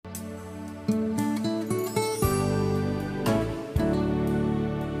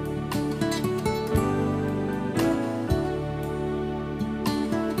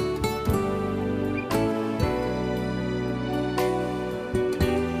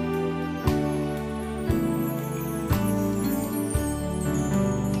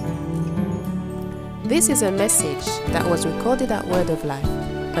This is a message that was recorded at Word of Life,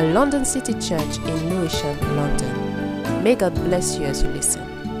 a London City church in Lewisham, London. May God bless you as you listen.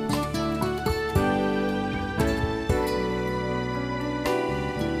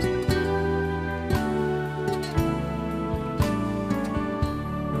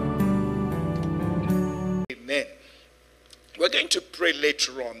 Amen. We're going to pray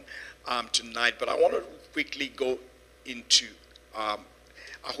later on tonight, but I want to quickly go into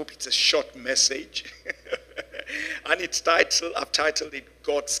I hope it's a short message. And I've titled it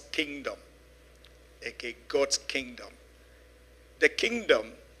God's Kingdom. Okay, God's Kingdom. The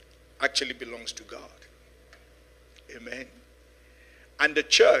kingdom actually belongs to God. Amen. And the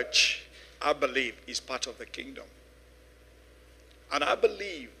church, I believe, is part of the kingdom. And I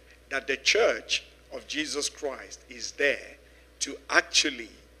believe that the church of Jesus Christ is there to actually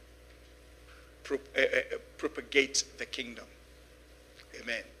propagate the kingdom.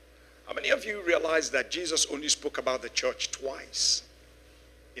 Amen. How many of you realize that Jesus only spoke about the church twice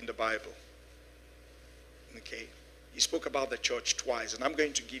in the Bible? Okay. He spoke about the church twice, and I'm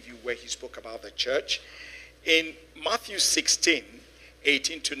going to give you where he spoke about the church. In Matthew 16,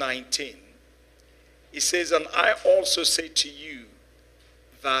 18 to 19, he says, "And I also say to you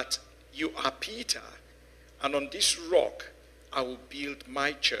that you are Peter, and on this rock I will build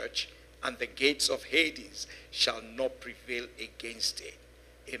my church, and the gates of Hades shall not prevail against it."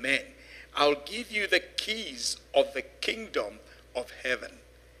 Amen. I'll give you the keys of the kingdom of heaven.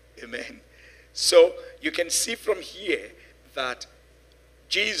 Amen. So you can see from here that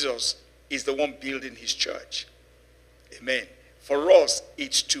Jesus is the one building his church. Amen. For us,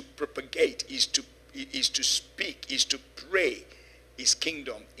 it's to propagate, is to speak, is to pray his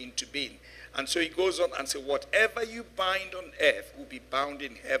kingdom into being. And so he goes on and says, whatever you bind on earth will be bound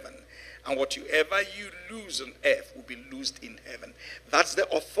in heaven, and whatever you loose on earth will be loosed in heaven. That's the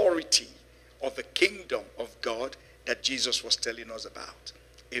authority of the kingdom of God that Jesus was telling us about.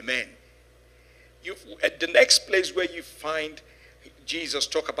 Amen. The next place where you find Jesus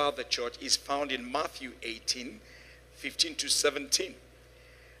talk about the church is found in Matthew 18, 15 to 17.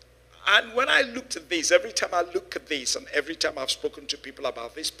 And when I looked at this, every time I look at this, and every time I've spoken to people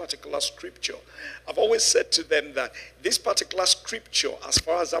about this particular scripture, I've always said to them that this particular scripture, as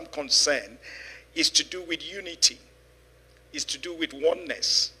far as I'm concerned, is to do with unity, is to do with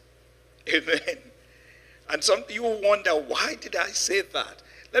oneness. Amen. And some people wonder, why did I say that?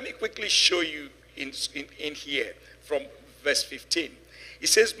 Let me quickly show you in here from verse 15. It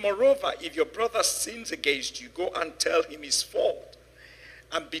says, "Moreover, if your brother sins against you, go and tell him his fault.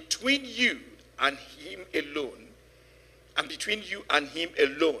 And between you and him alone,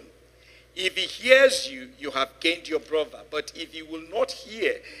 if he hears you, you have gained your brother. But if he will not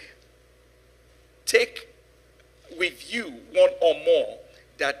hear, take with you one or more,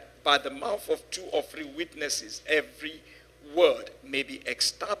 that by the mouth of 2 or 3 witnesses every word may be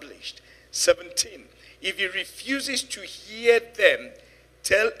established." 17. If he refuses to hear them,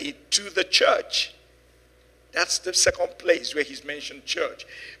 tell it to the church. That's the second place where he's mentioned church.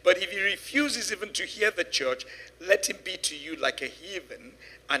 "But if he refuses even to hear the church, let him be to you like a heathen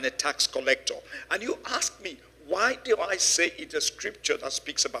and a tax collector." And you ask me, why do I say it's a scripture that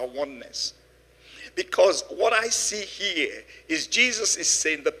speaks about oneness? Because what I see here is Jesus is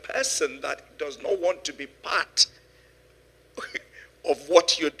saying the person that does not want to be part of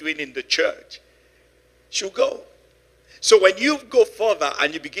what you're doing in the church should go. So when you go further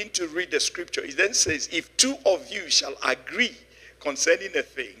and you begin to read the scripture, it then says, if 2 of you shall agree concerning a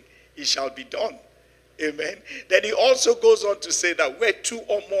thing, it shall be done. Amen. Then he also goes on to say that where 2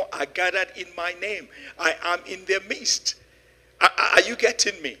 or more are gathered in my name, I am in their midst. Are you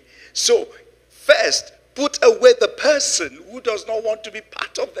getting me? So first, put away the person who does not want to be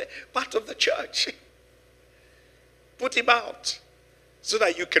part of the church. Put him out so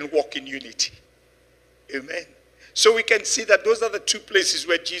that you can walk in unity. Amen. So we can see that those are the 2 places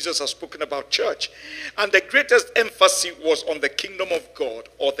where Jesus has spoken about church. And the greatest emphasis was on the kingdom of God,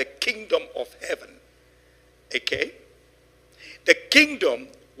 or the kingdom of heaven. Okay? The kingdom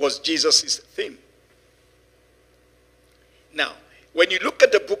was Jesus' theme. Now, when you look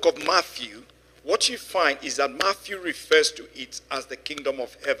at the book of Matthew, what you find is that Matthew refers to it as the kingdom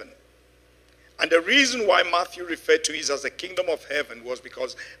of heaven. And the reason why Matthew referred to it as the kingdom of heaven was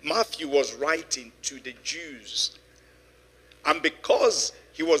because Matthew was writing to the Jews. And because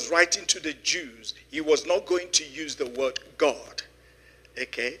he was writing to the Jews, he was not going to use the word God.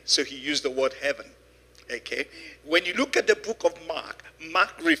 Okay? So he used the word heaven. Okay? When you look at the book of Mark,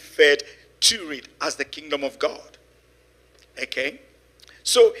 Mark referred to it as the kingdom of God. Okay?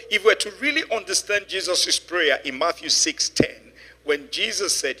 So if we're to really understand Jesus' prayer in Matthew 6:10, when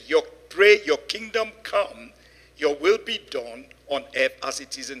Jesus said, your pray, your kingdom come, your will be done on earth as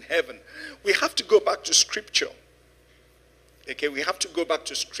it is in heaven. We have to go back to scripture. Okay, we have to go back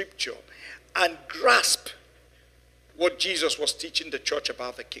to scripture and grasp what Jesus was teaching the church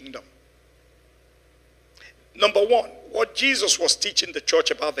about the kingdom. Number one, what Jesus was teaching the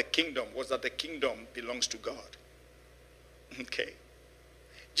church about the kingdom was that the kingdom belongs to God. Okay.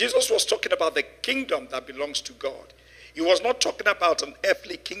 Jesus was talking about the kingdom that belongs to God. He was not talking about an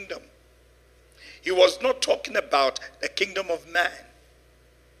earthly kingdom. He was not talking about the kingdom of man.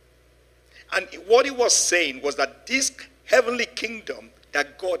 And what he was saying was that this heavenly kingdom,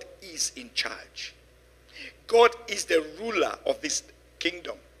 that God is in charge. God is the ruler of this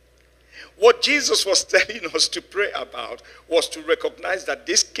kingdom. What Jesus was telling us to pray about was to recognize that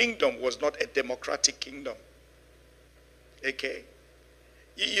this kingdom was not a democratic kingdom. Okay?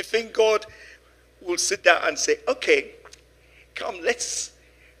 You think God will sit down and say, okay, come, let's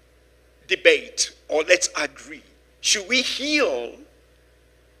debate or let's agree. Should we heal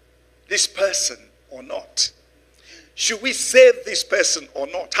this person or not? Should we save this person or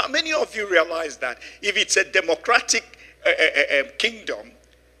not? How many of you realize that if it's a democratic kingdom,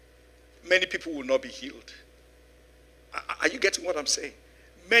 many people will not be healed? Are you getting what I'm saying?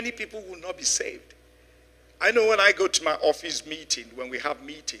 Many people will not be saved. I know when I go to my office meeting, when we have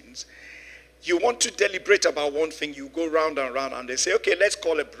meetings, you want to deliberate about one thing, you go round and round, and they say, okay, let's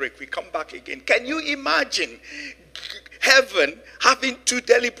call a break. We come back again. Can you imagine heaven having to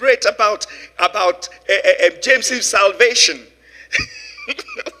deliberate about James's salvation?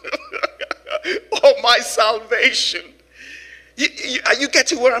 Oh, my salvation. Are you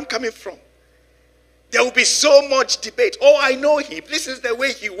getting where I'm coming from? There will be so much debate. Oh, I know him. This is the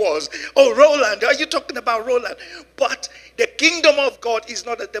way he was. Oh, Rowland, are you talking about Rowland? But the kingdom of God is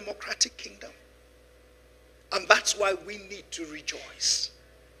not a democratic kingdom. And that's why we need to rejoice.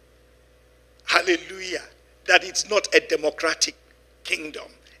 Hallelujah. That it's not a democratic kingdom.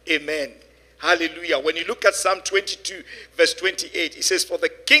 Amen. Hallelujah. When you look at Psalm 22, verse 28, it says, for the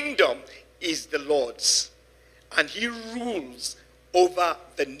kingdom is the Lord's, and he rules over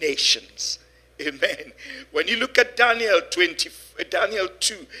the nations. Amen. When you look at Daniel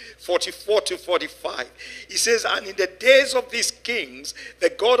 2, 44 to 45, he says, and in the days of these kings, the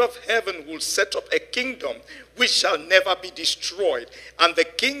God of heaven will set up a kingdom which shall never be destroyed, and the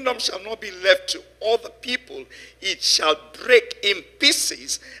kingdom shall not be left to all the people. It shall break in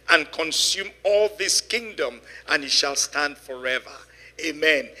pieces and consume all this kingdom, and it shall stand forever.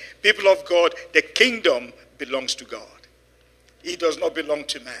 Amen. People of God, the kingdom belongs to God. It does not belong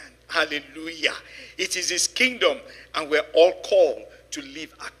to man. Hallelujah. It is his kingdom, and we're all called to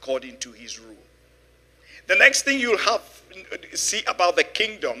live according to his rule. The next thing you'll have see about the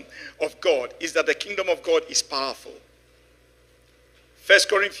kingdom of God is that the kingdom of God is powerful. 1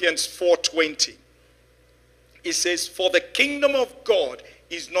 Corinthians 4:20. It says, for the kingdom of God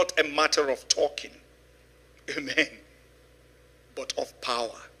is not a matter of talking. Amen. But of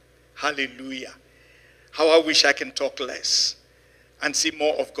power. Hallelujah. How I wish I can talk less and see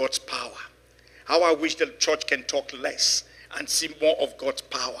more of God's power. How I wish the church can talk less and see more of God's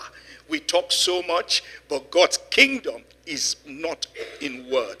power. We talk so much, but God's kingdom is not in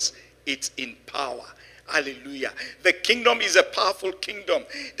words. It's in power. Hallelujah. The kingdom is a powerful kingdom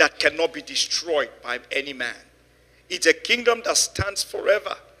that cannot be destroyed by any man. It's a kingdom that stands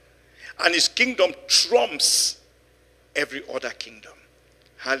forever. And his kingdom trumps every other kingdom.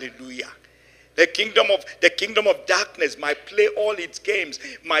 Hallelujah. The kingdom of darkness might play all its games,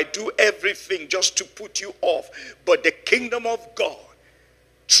 might do everything just to put you off. But the kingdom of God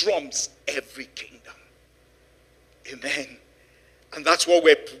trumps every kingdom. Amen. And that's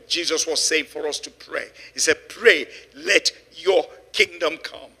what Jesus was saying for us to pray. He said, pray, let your kingdom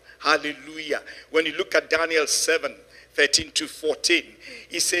come. Hallelujah. When you look at Daniel 7:13 to 14,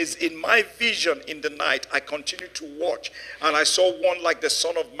 he says, in my vision in the night, I continued to watch, and I saw one like the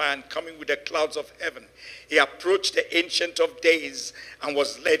Son of Man coming with the clouds of heaven. He approached the Ancient of Days and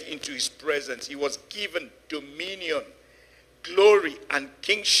was led into his presence. He was given dominion, glory, and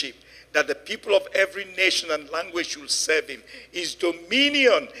kingship, that the people of every nation and language should serve him. His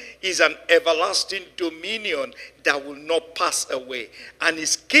dominion is an everlasting dominion that will not pass away. And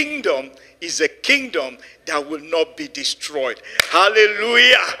his kingdom is a kingdom that will not be destroyed.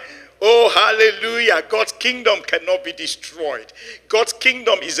 Hallelujah. Oh, hallelujah. God's kingdom cannot be destroyed. God's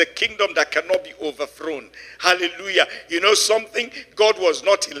kingdom is a kingdom that cannot be overthrown. Hallelujah. You know something? God was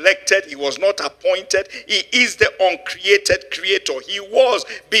not elected. He was not appointed. He is the uncreated creator. He was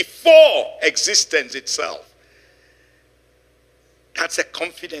before existence itself. That's a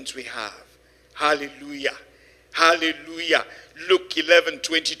confidence we have. Hallelujah. Hallelujah. Luke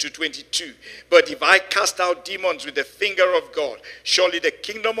 11:20-22. But if I cast out demons with the finger of God, surely the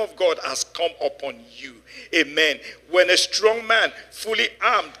kingdom of God has come upon you. Amen. When a strong man, fully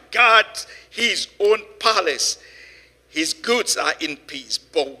armed, guards his own palace, his goods are in peace.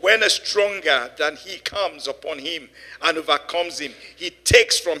 But when a stronger than he comes upon him and overcomes him, he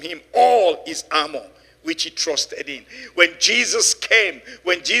takes from him all his armor, which he trusted in. When Jesus came,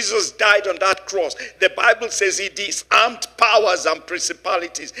 when Jesus died on that cross, the Bible says he disarmed powers and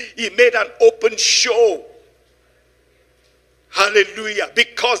principalities. He made an open show. Hallelujah.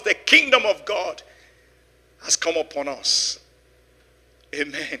 Because the kingdom of God has come upon us.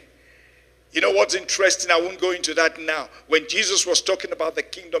 Amen. You know what's interesting? I won't go into that now. When Jesus was talking about the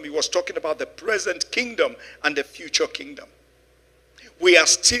kingdom, he was talking about the present kingdom and the future kingdom. We are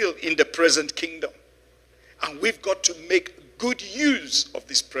still in the present kingdom. And we've got to make good use of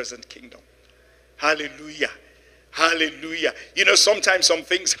this present kingdom. Hallelujah. Hallelujah. You know, sometimes some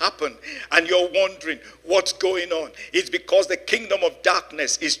things happen and you're wondering what's going on. It's because the kingdom of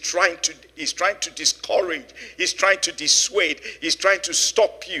darkness is trying to discourage, is trying to dissuade, is trying to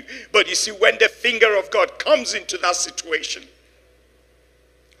stop you. But you see, when the finger of God comes into that situation,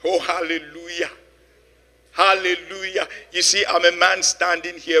 oh, hallelujah. Hallelujah. You see, I'm a man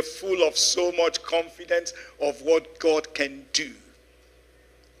standing here full of so much confidence of what God can do.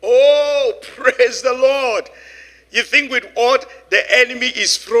 Oh, praise the Lord. You think with what the enemy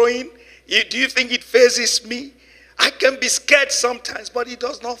is throwing, do you think it phases me? I can be scared sometimes, but it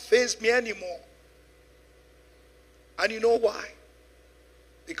does not faze me anymore. And you know why?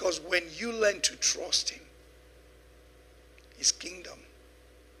 Because when you learn to trust him, his kingdom,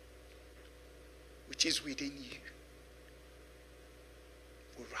 which is within you,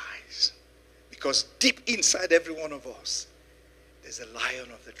 will rise. Because deep inside every one of us, there's a lion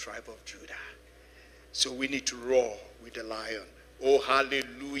of the tribe of Judah. So we need to roar with the lion. Oh,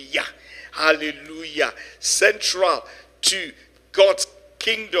 hallelujah. Hallelujah. Central to God's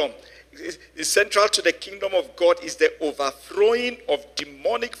kingdom, central to the kingdom of God is the overthrowing of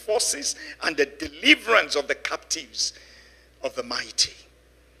demonic forces and the deliverance of the captives of the mighty.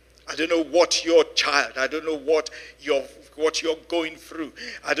 I don't know what your child, I don't know what you're going through.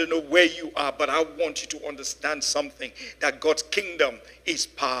 I don't know where you are, but I want you to understand something, that God's kingdom is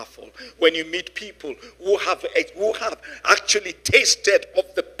powerful. When you meet people who have actually tasted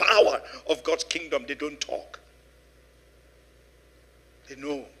of the power of God's kingdom, they don't talk. They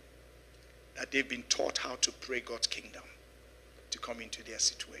know that they've been taught how to pray God's kingdom to come into their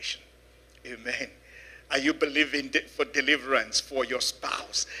situation. Amen. Are you believing for deliverance for your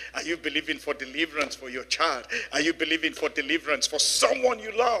spouse? Are you believing for deliverance for your child? Are you believing for deliverance for someone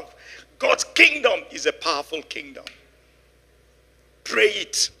you love? God's kingdom is a powerful kingdom. Pray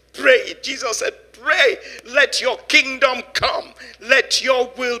it. Pray it. Jesus said, pray, let your kingdom come. Let your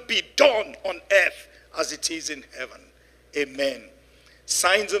will be done on earth as it is in heaven. Amen.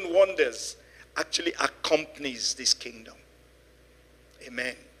 Signs and wonders actually accompanies this kingdom.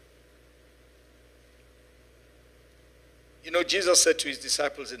 Amen. You know, Jesus said to his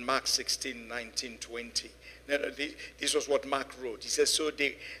disciples in Mark 16, 19, 20. This was what Mark wrote. He says,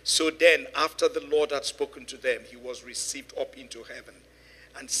 so then, after the Lord had spoken to them, he was received up into heaven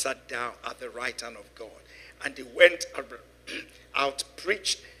and sat down at the right hand of God. And they went out,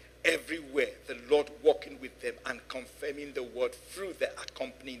 preached everywhere, the Lord walking with them and confirming the word through the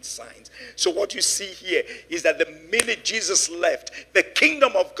accompanying signs. So what you see here is that the minute Jesus left, the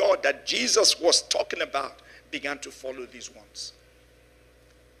kingdom of God that Jesus was talking about began to follow these ones.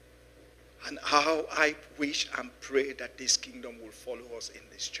 And how I wish and pray that this kingdom will follow us in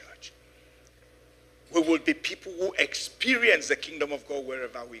this church. We will be people who experience the kingdom of God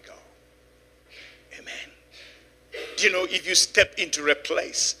wherever we go. Amen. Do you know, if you step into a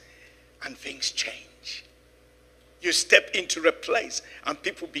place and things change. You step into a place and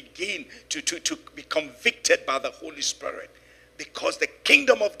people begin to be convicted by the Holy Spirit. Because the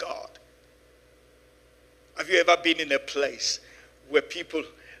kingdom of God. Have you ever been in a place where people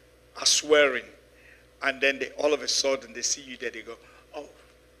are swearing and then all of a sudden they see you there, they go, oh,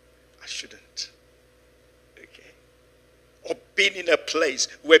 I shouldn't. Okay. Or being in a place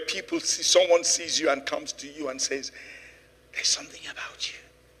where someone sees you and comes to you and says, there's something about you.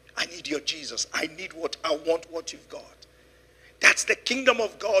 I need your Jesus. I want what you've got. That's the kingdom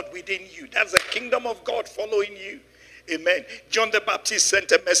of God within you. That's the kingdom of God following you. Amen. John the Baptist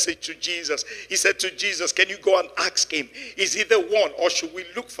sent a message to Jesus. He said to Jesus, can you go and ask him, is he the one, or should we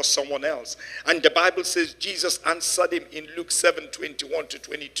look for someone else? And the Bible says Jesus answered him in Luke 7:21 to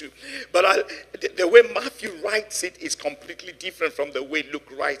 22. But the way Matthew writes it is completely different from the way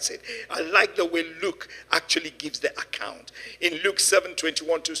Luke writes it. I like the way Luke actually gives the account. In Luke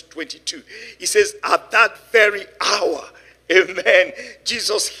 7:21 to 22, he says, at that very hour, amen,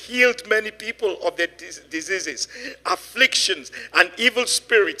 Jesus healed many people of their diseases, afflictions, and evil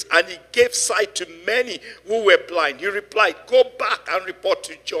spirits, and he gave sight to many who were blind. He replied, go back and report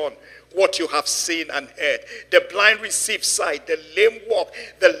to John what you have seen and heard. The blind receive sight, the lame walk,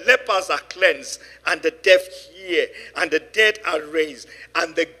 the lepers are cleansed, and the deaf hear, and the dead are raised,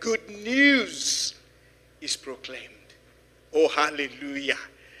 and the good news is proclaimed. Oh, hallelujah.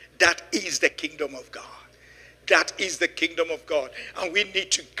 That is the kingdom of God. That is the kingdom of God. And we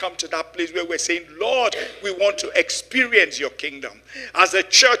need to come to that place where we're saying, Lord, we want to experience your kingdom. As a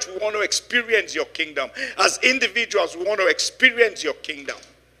church, we want to experience your kingdom. As individuals, we want to experience your kingdom.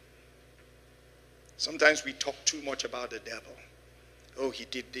 Sometimes we talk too much about the devil. Oh, he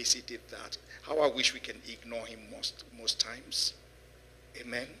did this, he did that. How I wish we can ignore him most times.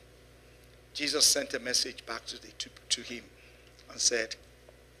 Amen. Jesus sent a message back to him and said,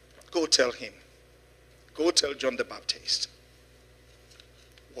 go tell him. Go tell John the Baptist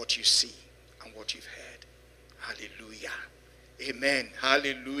what you see and what you've heard. Hallelujah. Amen.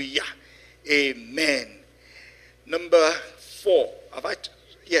 Hallelujah. Amen. Number 4.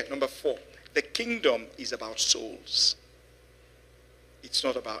 Number 4. The kingdom is about souls. It's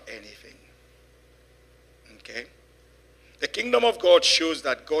not about anything. Okay? The kingdom of God shows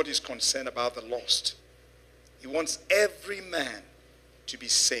that God is concerned about the lost. He wants every man to be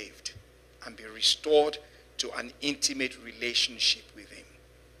saved and be restored to an intimate relationship with him.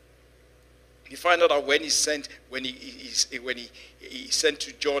 You find out that when he sent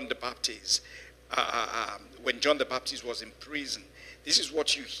to John the Baptist, when John the Baptist was in prison, this is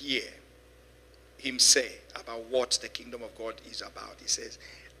what you hear him say about what the kingdom of God is about. He says,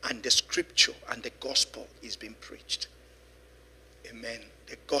 and the scripture and the gospel is being preached. Amen.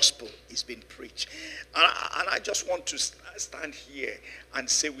 The gospel is being preached. And I just want to stand here and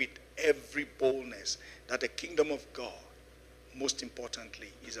say with every boldness that the kingdom of God, most importantly,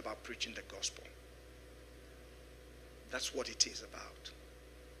 is about preaching the gospel. That's what it is about.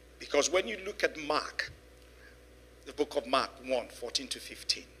 Because when you look at Mark, the book of Mark 1:14 to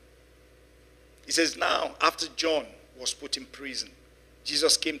 15, it says, now after John was put in prison,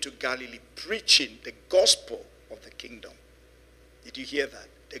 Jesus came to Galilee preaching the gospel of the kingdom. Did you hear that?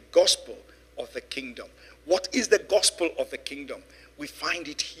 The gospel of the kingdom. What is the gospel of the kingdom? We find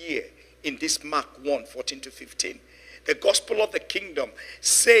it here in this Mark 1:14 to 15. The gospel of the kingdom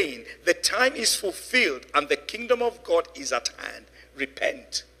saying the time is fulfilled and the kingdom of God is at hand.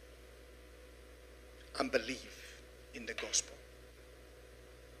 Repent and believe in the gospel.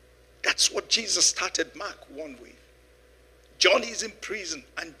 That's what Jesus started Mark 1 with. John is in prison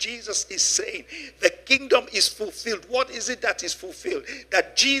and Jesus is saying the kingdom is fulfilled. What is it that is fulfilled?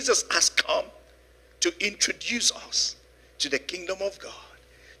 That Jesus has come to introduce us to the kingdom of God,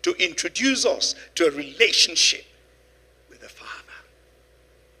 to introduce us to a relationship with the Father.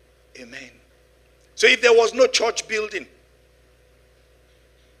 Amen. So if there was no church building,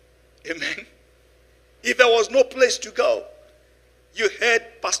 amen, if there was no place to go, you heard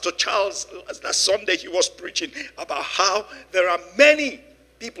Pastor Charles last Sunday, he was preaching about how there are many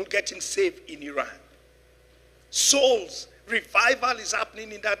people getting saved in Iran. Souls, revival is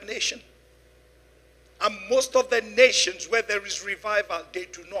happening in that nation. And most of the nations where there is revival, they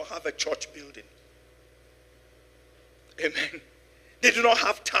do not have a church building. Amen. They do not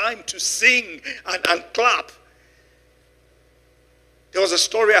have time to sing and clap. There was a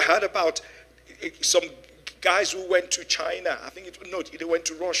story I heard about some guys who went to China. They went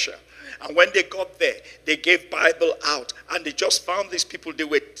to Russia. And when they got there, they gave Bible out. And they just found these people, they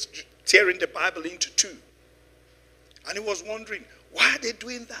were tearing the Bible into two. And he was wondering, why are they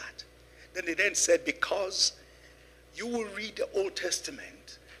doing that? Then they then said, because you will read the Old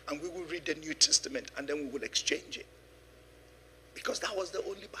Testament and we will read the New Testament and then we will exchange it. Because that was the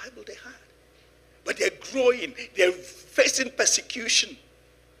only Bible they had. But they're growing. They're facing persecution.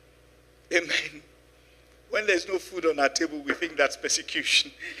 Amen. When there's no food on our table, we think that's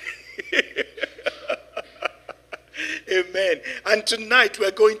persecution. Amen. And tonight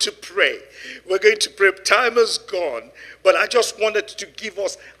we're going to pray. We're going to pray. Time is gone. But I just wanted to give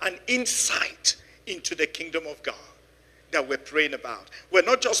us an insight into the kingdom of God that we're praying about. We're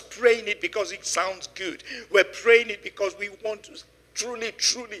not just praying it because it sounds good. We're praying it because we want to truly,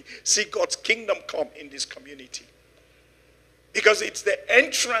 truly see God's kingdom come in this community. Because it's the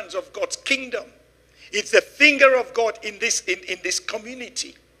entrance of God's kingdom. It's the finger of God in this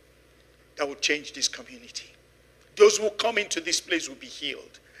community that will change this community. Those who come into this place will be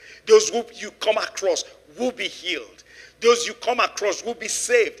healed. Those who you come across will be healed. Those you come across will be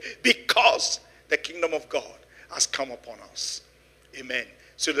saved because the kingdom of God has come upon us. Amen.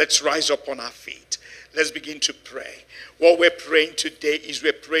 So let's rise up on our feet. Let's begin to pray. What we're praying today is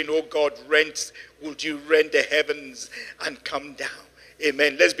we're praying, oh God, would you rend the heavens and come down?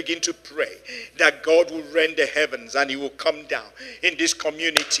 Amen. Let's begin to pray that God will rend the heavens and he will come down in this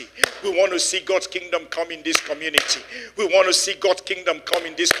community. We want to see God's kingdom come in this community. We want to see God's kingdom come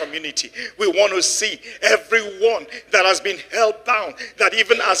in this community. We want to see everyone that has been held bound, that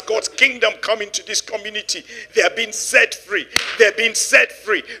even as God's kingdom come into this community, they are being set free. They're being set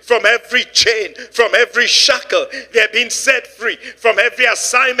free from every chain, from every shackle. They're being set free from every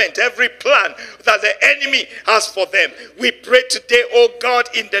assignment, every plan that the enemy has for them. We pray today, oh God,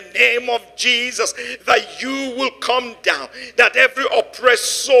 in the name of Jesus, that you will come down, that every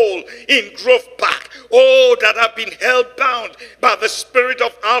oppressed soul in Grove Park, oh, that have been held bound by the spirit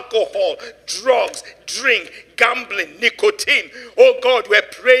of alcohol, drugs, drink, gambling, nicotine. Oh God, we're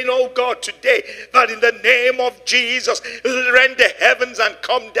praying, oh God, today that in the name of Jesus, rend the heavens and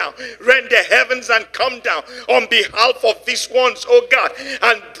come down. Rend the heavens and come down on behalf of these ones, oh God,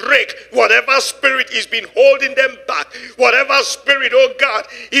 and break whatever spirit is been holding them back. Whatever spirit, oh God,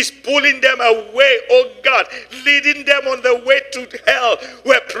 is pulling them away, oh God, leading them on the way to hell.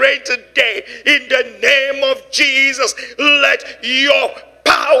 We're praying today in the name of Jesus, let your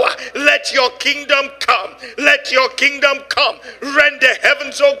power, let your kingdom come. Let your kingdom come. Rend the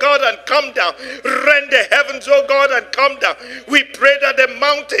heavens, oh God, and come down. Rend the heavens, oh God, and come down. We pray that the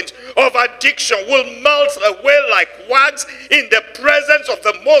mountains of addiction will melt away like wax in the presence of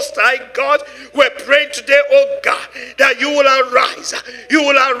the Most High God. We're praying today, oh God, that you will arise. You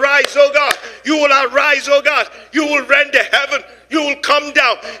will arise, oh God. You will arise, oh God. You will rend the heaven. You will come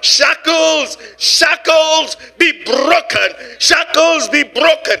down. Shackles, shackles be broken. Shackles be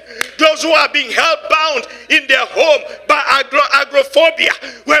broken. Those who are being held bound in their home by agoraphobia,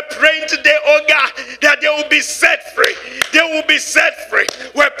 we're praying today, oh God, that they will be set free. They will be set free.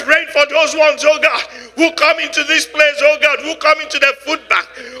 We're praying for those ones, oh God, who come into this place, oh God, who come into the food bank.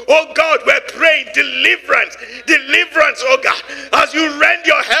 Oh God, we're praying deliverance, deliverance, oh God, as you rend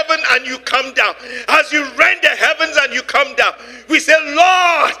your heaven and you come down. As you rend the heavens and you come down. We say,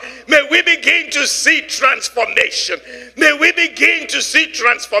 Lord, may we begin to see transformation. May we begin to see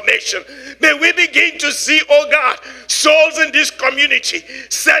transformation. May we begin to see, oh God, souls in this community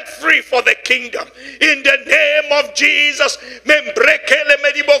set free for the kingdom. In the name of Jesus.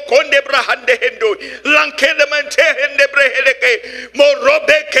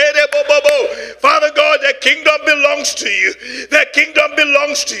 Father God, the kingdom belongs to you. The kingdom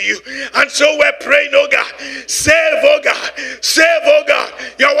belongs to you. And so we're praying, oh God, save, oh God, save, oh God.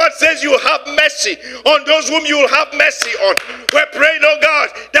 Your word says you have mercy on those whom you will have mercy on. We're praying, oh God,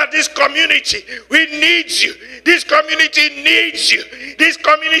 that this community, we need you. This community needs you. This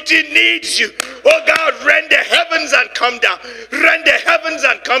community needs you. Oh God, rend the heavens and come down. Rend the heavens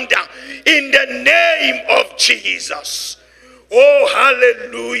and come down. In the name of Jesus. Oh,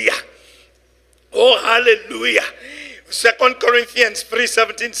 hallelujah. Oh, hallelujah. 2 Corinthians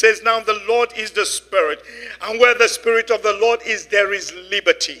 3:17 says, now the Lord is the Spirit, and where the Spirit of the Lord is, there is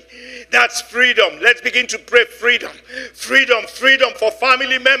liberty. That's freedom. Let's begin to pray freedom. Freedom, freedom for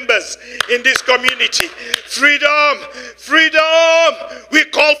family members in this community. Freedom, freedom. We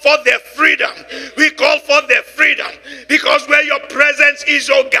call for their freedom. We call for their freedom. Because where your presence is,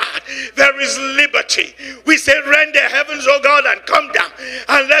 oh God, there is liberty. We say, rend the heavens, oh God, and come down.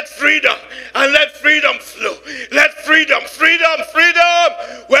 And let freedom flow. Let freedom, freedom,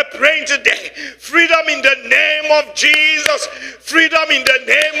 freedom. We're praying today. Freedom in the name of Jesus. Freedom in the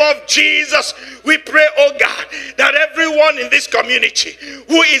name of Jesus. We pray, oh God, that everyone in this community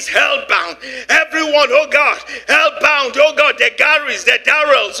who is held bound, everyone, oh God, held bound, oh God, the Garys, the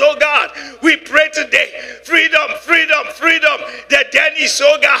Darrells, oh God, we pray today, freedom, freedom, freedom, the Dennis,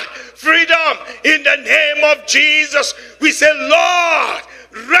 oh God, freedom in the name of Jesus. We say, Lord,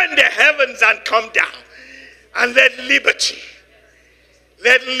 rend the heavens and come down, and let liberty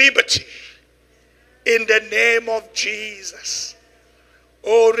in the name of Jesus.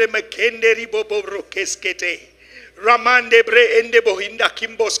 Oh, remekende ribobo rokeskete. Ramande bre ende bohinda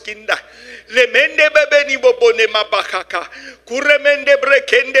kimboskinda. Lemende bebe ni bobone mabakaka. Kuremende bre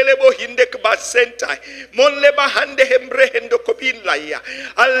kendele bohinde kbasentai. Monle bahande hembre hendo kobinlaya.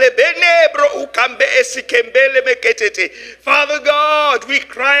 Alebene bro ukambe esikembele meketete. Father God, we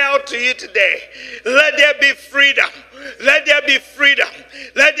cry out to you today. Let there be freedom. Let there be freedom.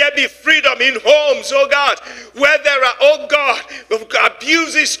 Let there be freedom in homes, oh God, where there are, oh God,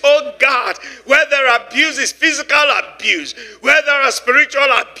 abuses, oh God, where there are abuses, physical abuse, where there are spiritual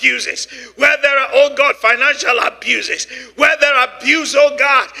abuses, where there are, oh God, financial abuses, where there are abuse, oh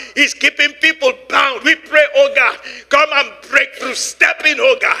God, is keeping people bound. We pray, oh God, come and break through. Step in,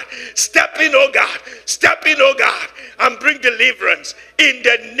 oh God. Step in, oh God. Step in, oh God, and bring deliverance in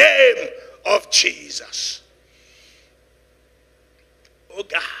the name of Jesus. Oh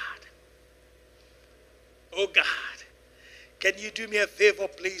God. Oh God. Can you do me a favor,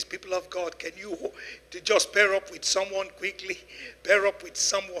 please, people of God? Can you just pair up with someone quickly? Pair up with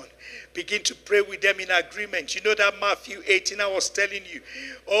someone. Begin to pray with them in agreement. You know that Matthew 18 I was telling you.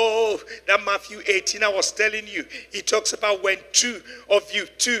 Oh, that Matthew 18 I was telling you. It talks about when two of you,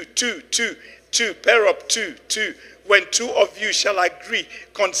 pair up two. When two of you shall agree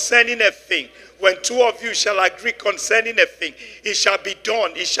concerning a thing. When two of you shall agree concerning a thing, it shall be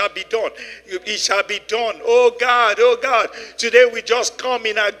done. It shall be done. It shall be done. Oh God, oh God. Today we just come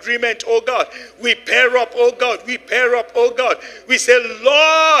in agreement, oh God. We pair up, oh God. We pair up, oh God. We say,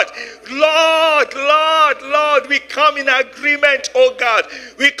 Lord, Lord, Lord, Lord. We come in agreement, oh God.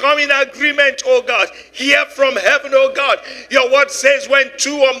 We come in agreement, oh God. Hear from heaven, oh God. Your word says, when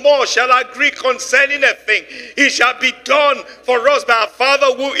two or more shall agree concerning a thing, it shall be done for us by our Father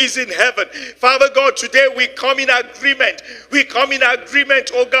who is in heaven. Father God, today we come in agreement. We come in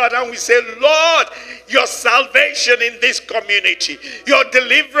agreement, oh God, and we say, Lord, your salvation in this community, your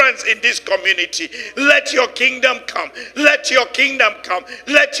deliverance in this community, let your kingdom come. Let your kingdom come.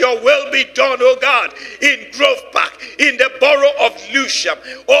 Let your will be done, oh God, in Grove Park, in the borough of Lewisham.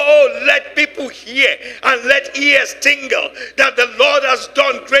 Oh, let people hear and let ears tingle that the Lord has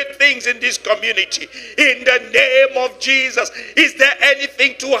done great things in this community. In the name of Jesus, is there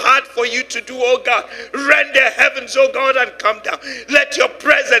anything too hard for you to do, oh God? Rend the heavens, oh God, and come down. Let your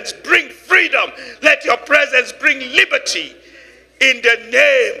presence bring freedom. Let your presence bring liberty in the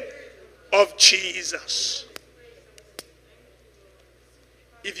name of Jesus.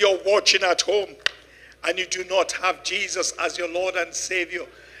 If you're watching at home and you do not have Jesus as your Lord and Savior,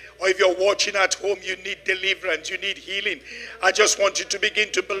 or if you're watching at home, you need deliverance, you need healing, I just want you to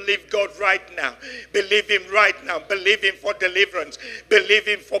begin to believe God right now. Believe him right now. Believe him for deliverance. Believe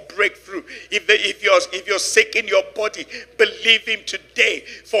him for breakthrough. If you're sick in your body, believe him today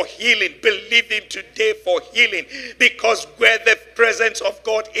for healing. Believe him today for healing. Because where the presence of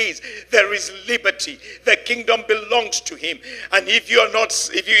God is, there is liberty. The kingdom belongs to him. And if you're not,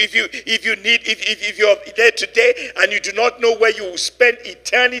 if you're there today and you do not know where you will spend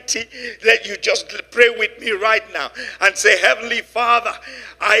eternity, let you just pray with me right now and say, Heavenly Father,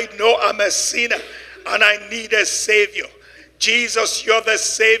 I know I'm a sinner and I need a Savior. Jesus, you're the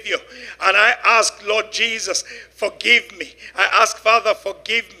Savior. And I ask, Lord Jesus, forgive me. I ask, Father,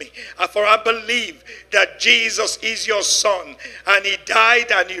 forgive me. For I believe that Jesus is your Son. And he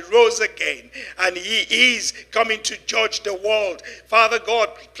died and he rose again. And he is coming to judge the world. Father God,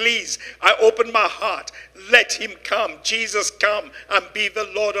 please, I open my heart. Let him come. Jesus, come and be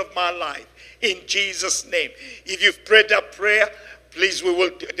the Lord of my life. In Jesus' name. If you've prayed that prayer, please,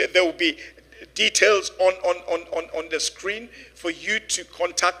 there will be details on the screen for you to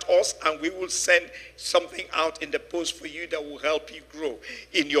contact us, and we will send something out in the post for you that will help you grow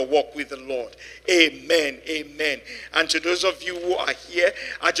in your walk with the Lord. Amen. Amen. And to those of you who are here,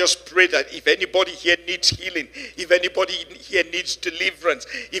 I just pray that if anybody here needs healing, if anybody here needs deliverance,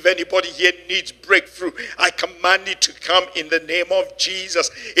 if anybody here needs breakthrough, I command it to come in the name of Jesus.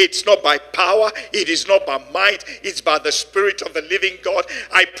 It's not by power, it is not by might, it's by the Spirit of the living God.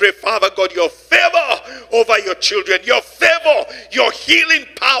 I pray, Father God, your favor over your children, your favor, your healing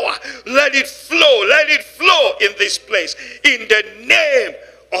power, let it flow in this place in the name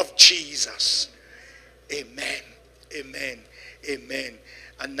of Jesus. Amen. Amen. Amen.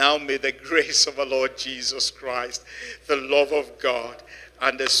 And now may the grace of our Lord Jesus Christ, the love of God,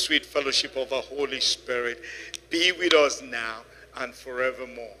 and the sweet fellowship of the Holy Spirit be with us now and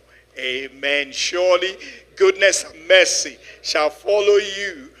forevermore. Amen. Surely goodness and mercy shall follow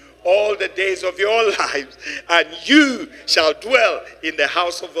you all the days of your lives, and you shall dwell in the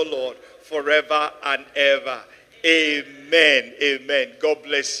house of the Lord forever and ever. Amen. Amen. God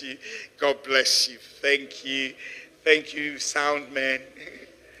bless you. God bless you. Thank you. Thank you, sound man.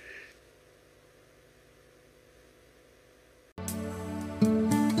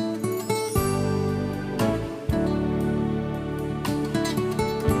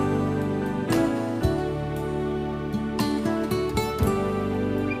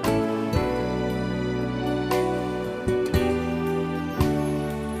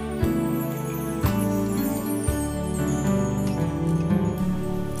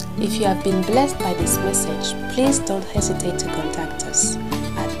 If you have been blessed by this message, please don't hesitate to contact us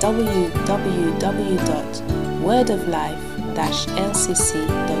at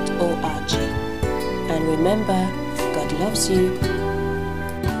www.wordoflife-lcc.org. And remember, God loves you